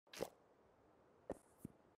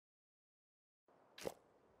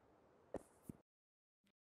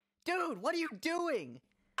Dude, what are you doing?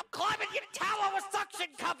 I'm climbing your tower with suction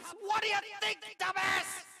cups! What do you think,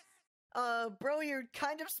 dumbass? Bro, you're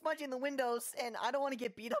kind of smudging the windows, and I don't want to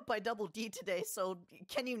get beat up by Double D today, so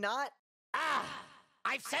can you not?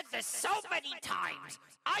 I've said this so many times!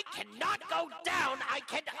 I cannot go down, I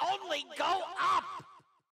can only go up!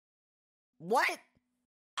 What?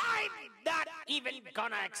 I'm not even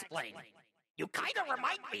gonna explain. You kinda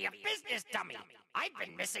remind me of Business Dummy. I've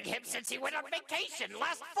been missing him since he went on vacation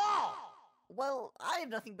last fall. Well, I have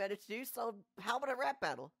nothing better to do, so how about a rap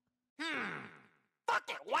battle? Fuck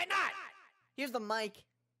it, why not? Here's the mic.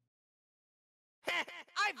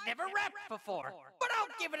 I've never rapped before, but I'll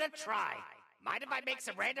give it a try. Mind if I make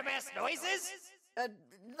some random-ass noises?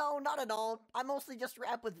 No, not at all. I mostly just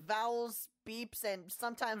rap with vowels, beeps, and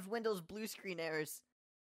sometimes Windows blue screen errors.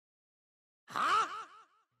 Huh?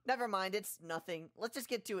 Never mind, it's nothing. Let's just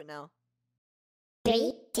get to it now.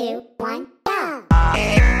 3, 2, 1, go!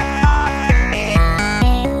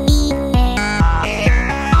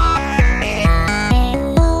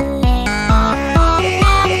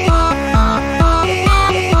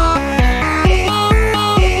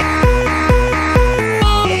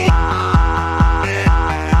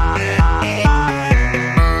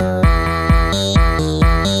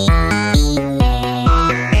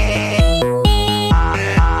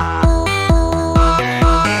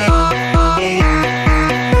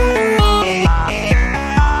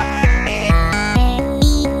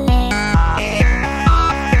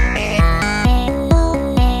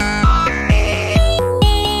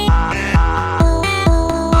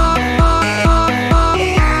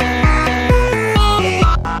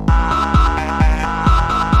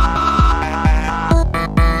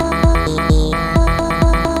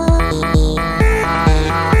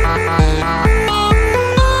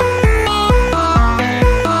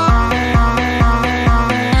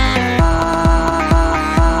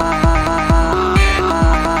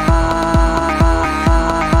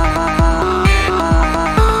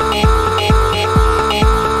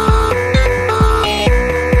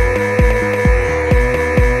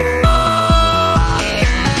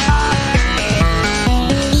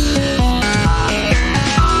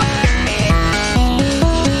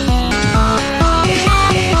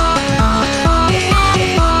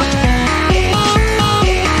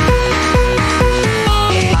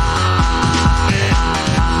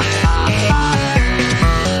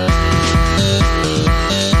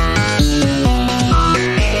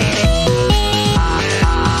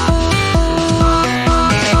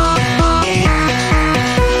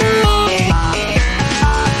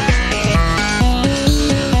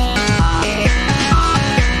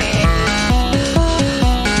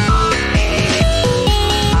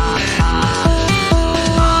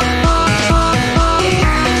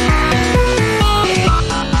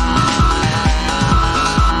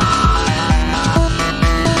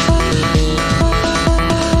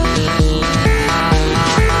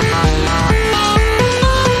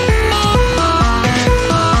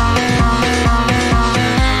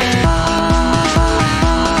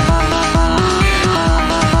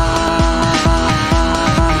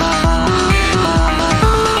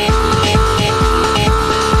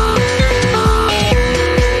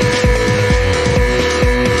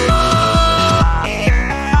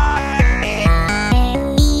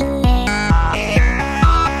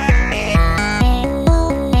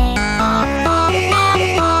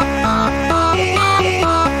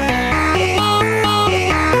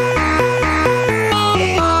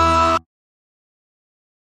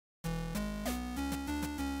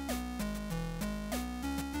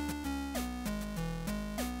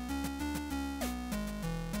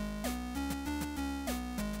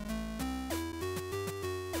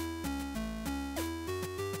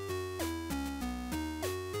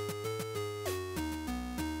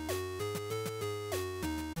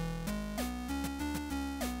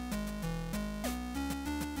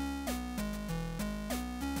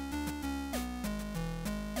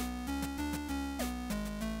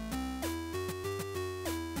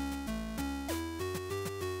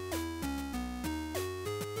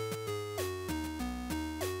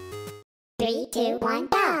 Three, two, one,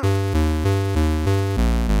 go!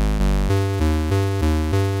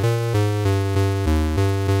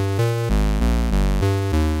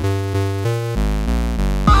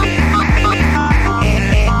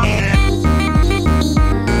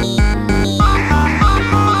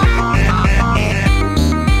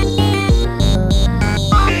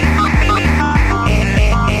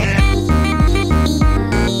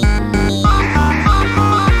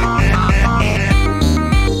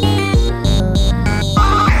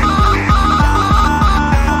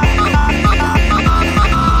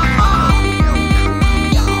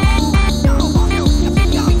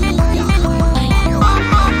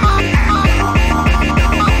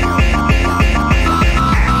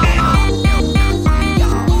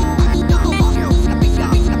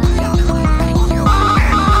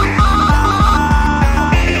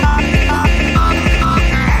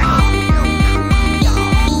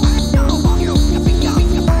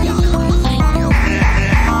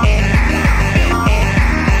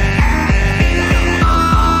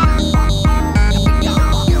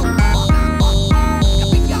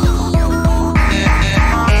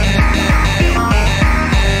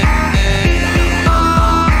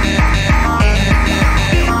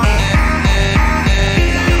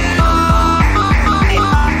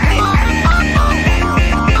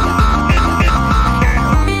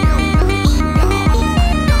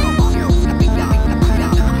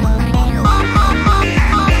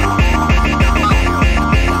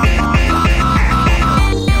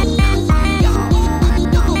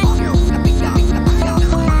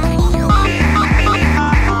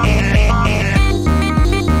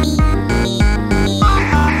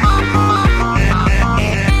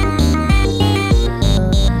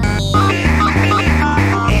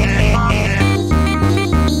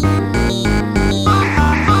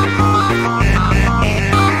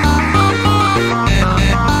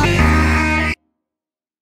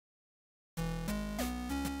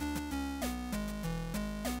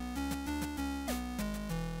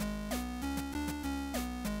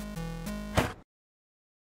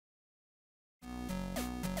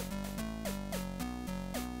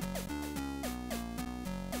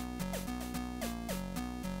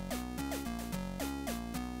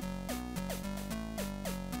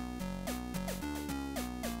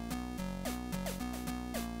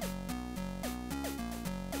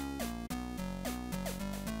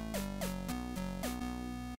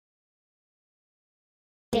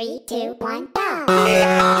 3, 2, 1,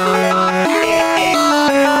 go!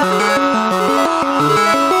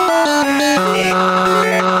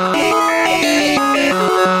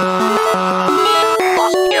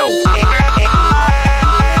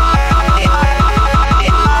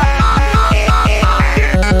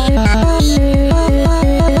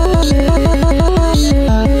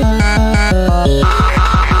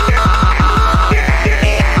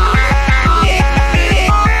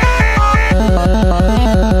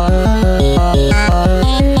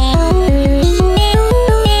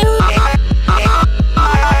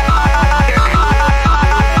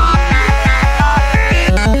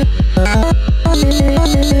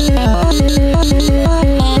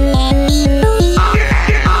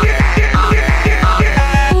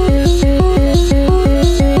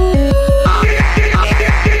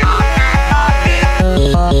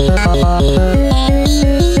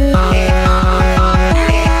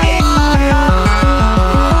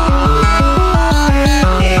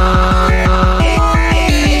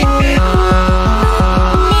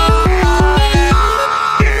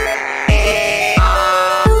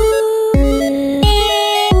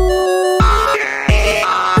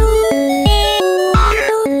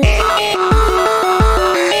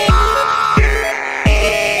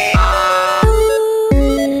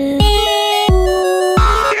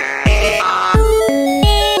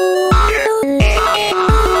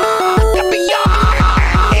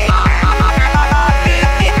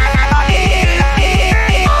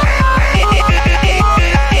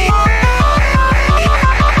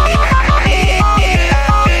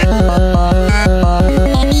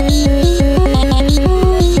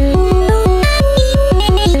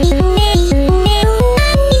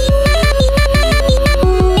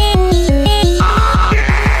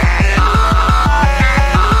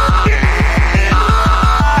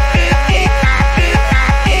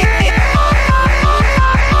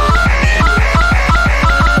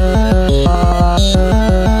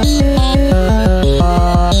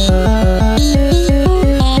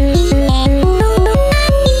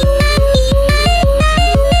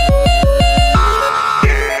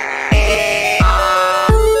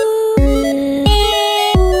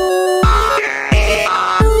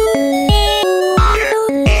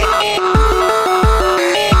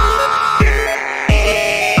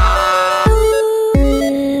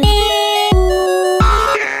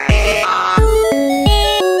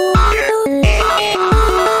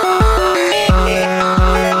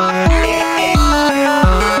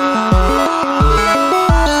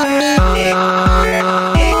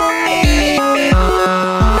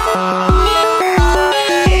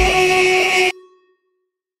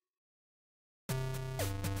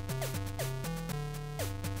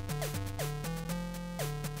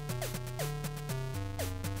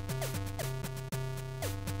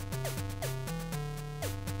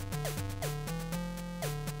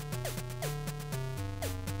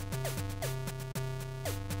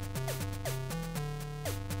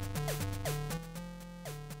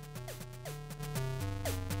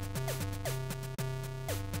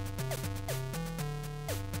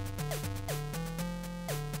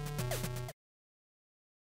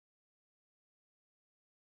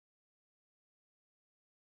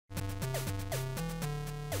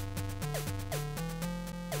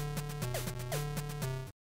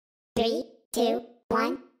 Three, two,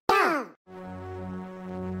 one, go!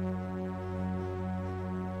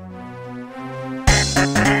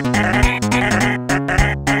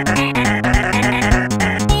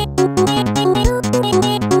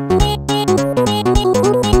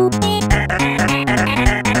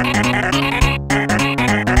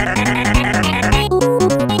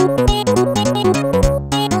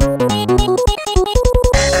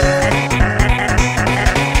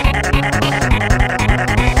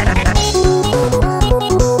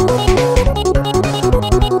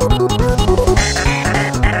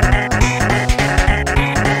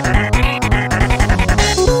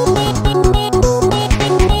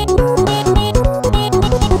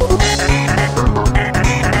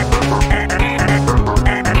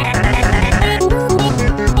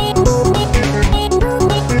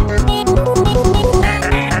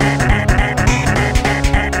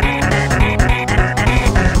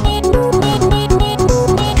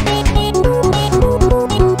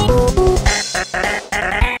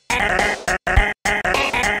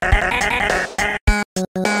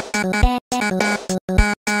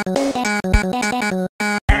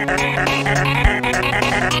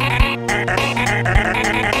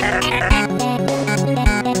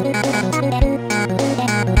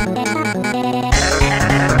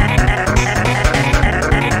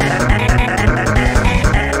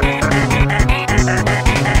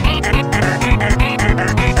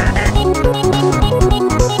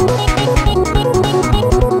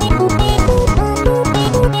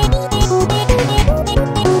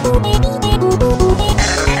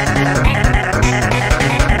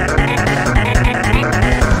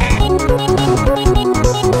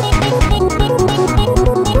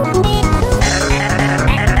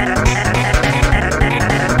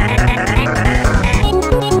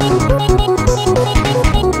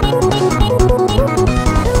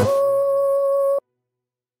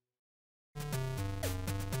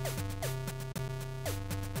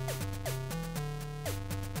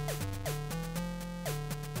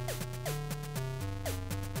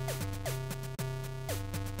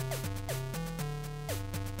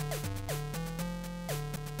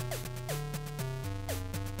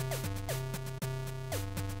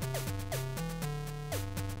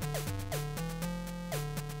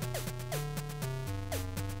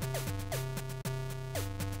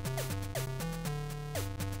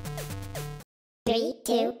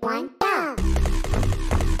 2, 1, go!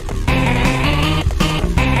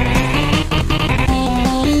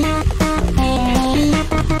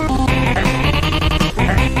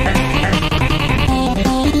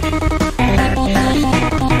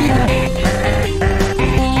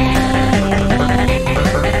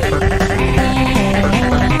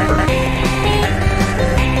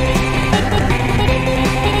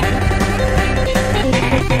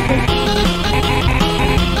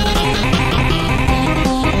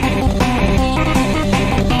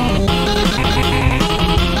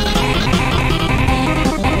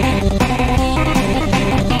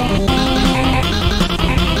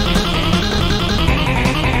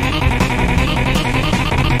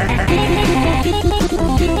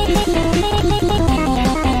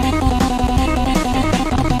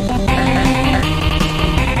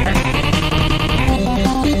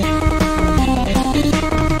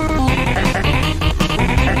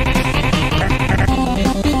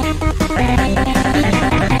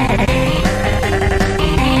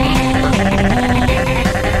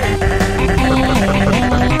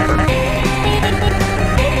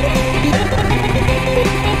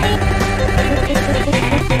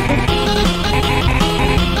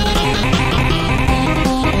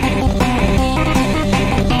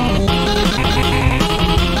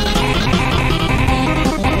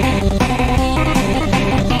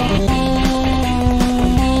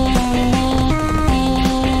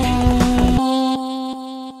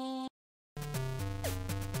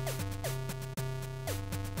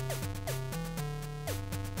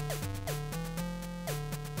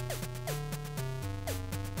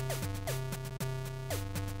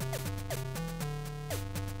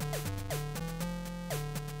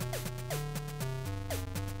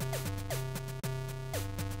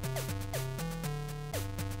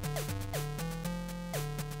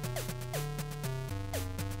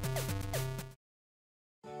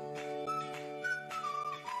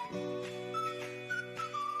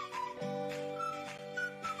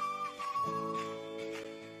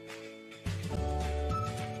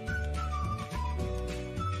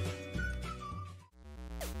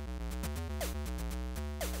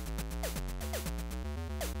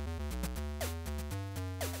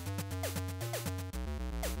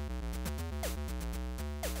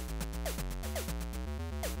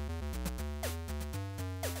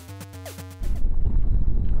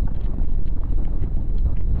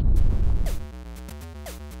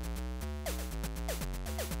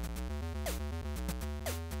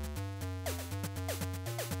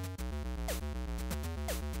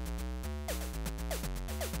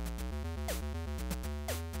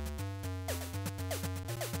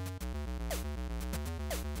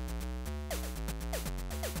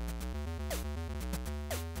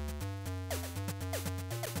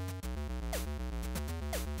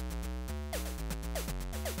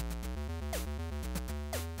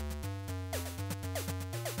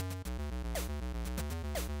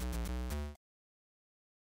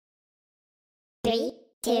 Three,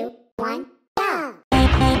 two, one, go!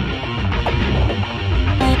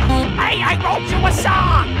 Hey, I wrote you a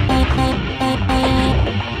song!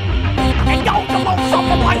 And don't you want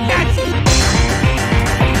something like this?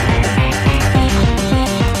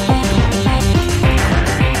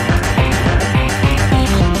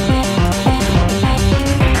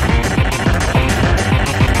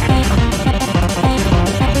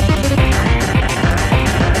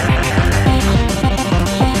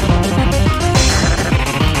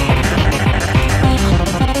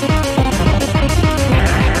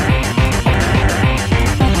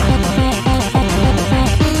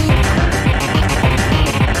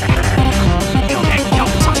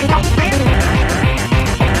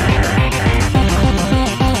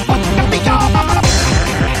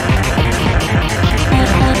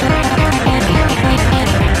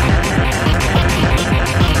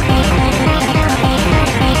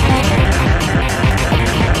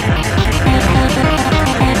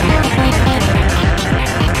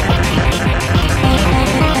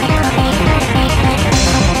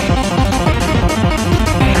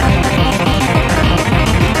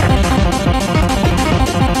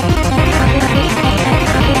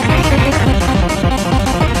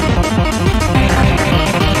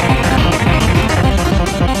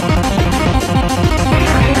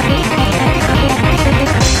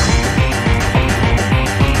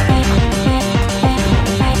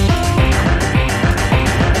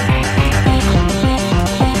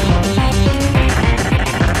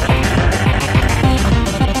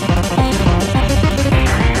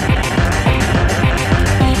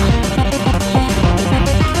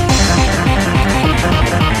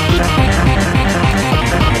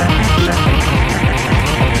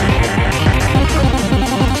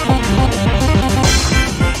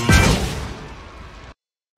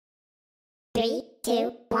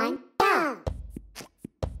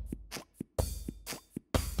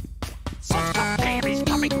 Such a babies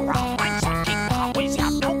coming around. My sucking always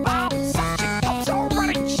have no bounds. Sucking comes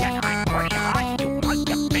already shit. I'm pretty hot, you must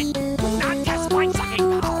admit. Do not test my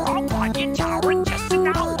sucking power. I'll climb your tower in just an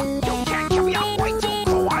hour. You can't give me a way too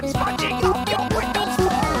cool. I'm smudging up your windows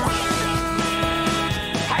forward.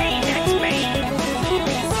 Hey, it's me.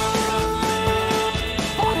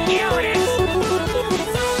 Oh, here it is.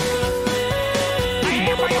 I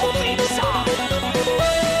am my own theme song.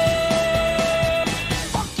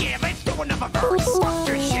 Fuck yeah, let's do another verse. Fuck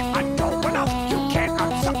your shit, I'm going up. You can't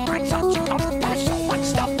unsuck my suction cup. There's so much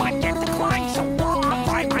stuff I can't decline. So I'll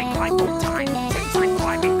climb, I climb full time. Since I'm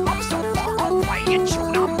climbing up so far, I'll play and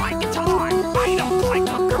tune on my guitar. I don't climb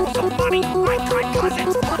for girls or money. I climb cause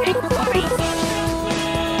it's fucking funny.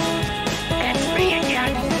 It's me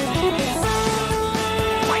again.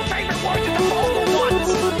 My favorite words are the vocal ones.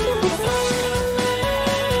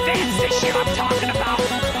 That's the shit I'm talking about.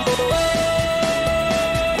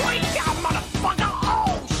 Break down, motherfucker!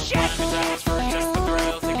 Oh, shit! It's for just the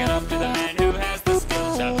thrill to get up to the man who has the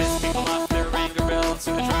skill to piss people off their anger belts.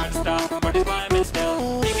 So they try to stop him, but he's climbing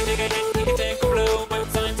still. He can take a hit, he can take a blow, but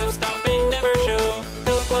signs of stopping never show.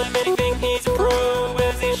 He'll climb anything, he's a pro,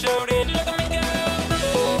 as he showed it. Look at me go!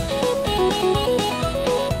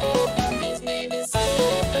 His name is Suction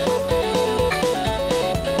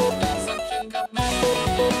Cup Man.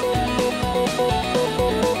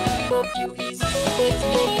 You easy, his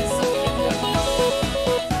name is Suction Cup Man.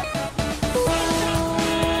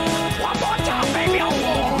 One more time, baby, I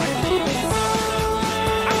want.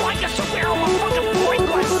 I want you to swear I'm fucking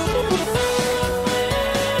pointless.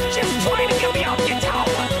 Just trying to get me off your tower.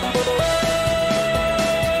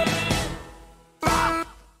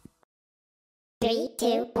 3,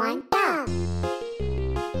 2, 1, go!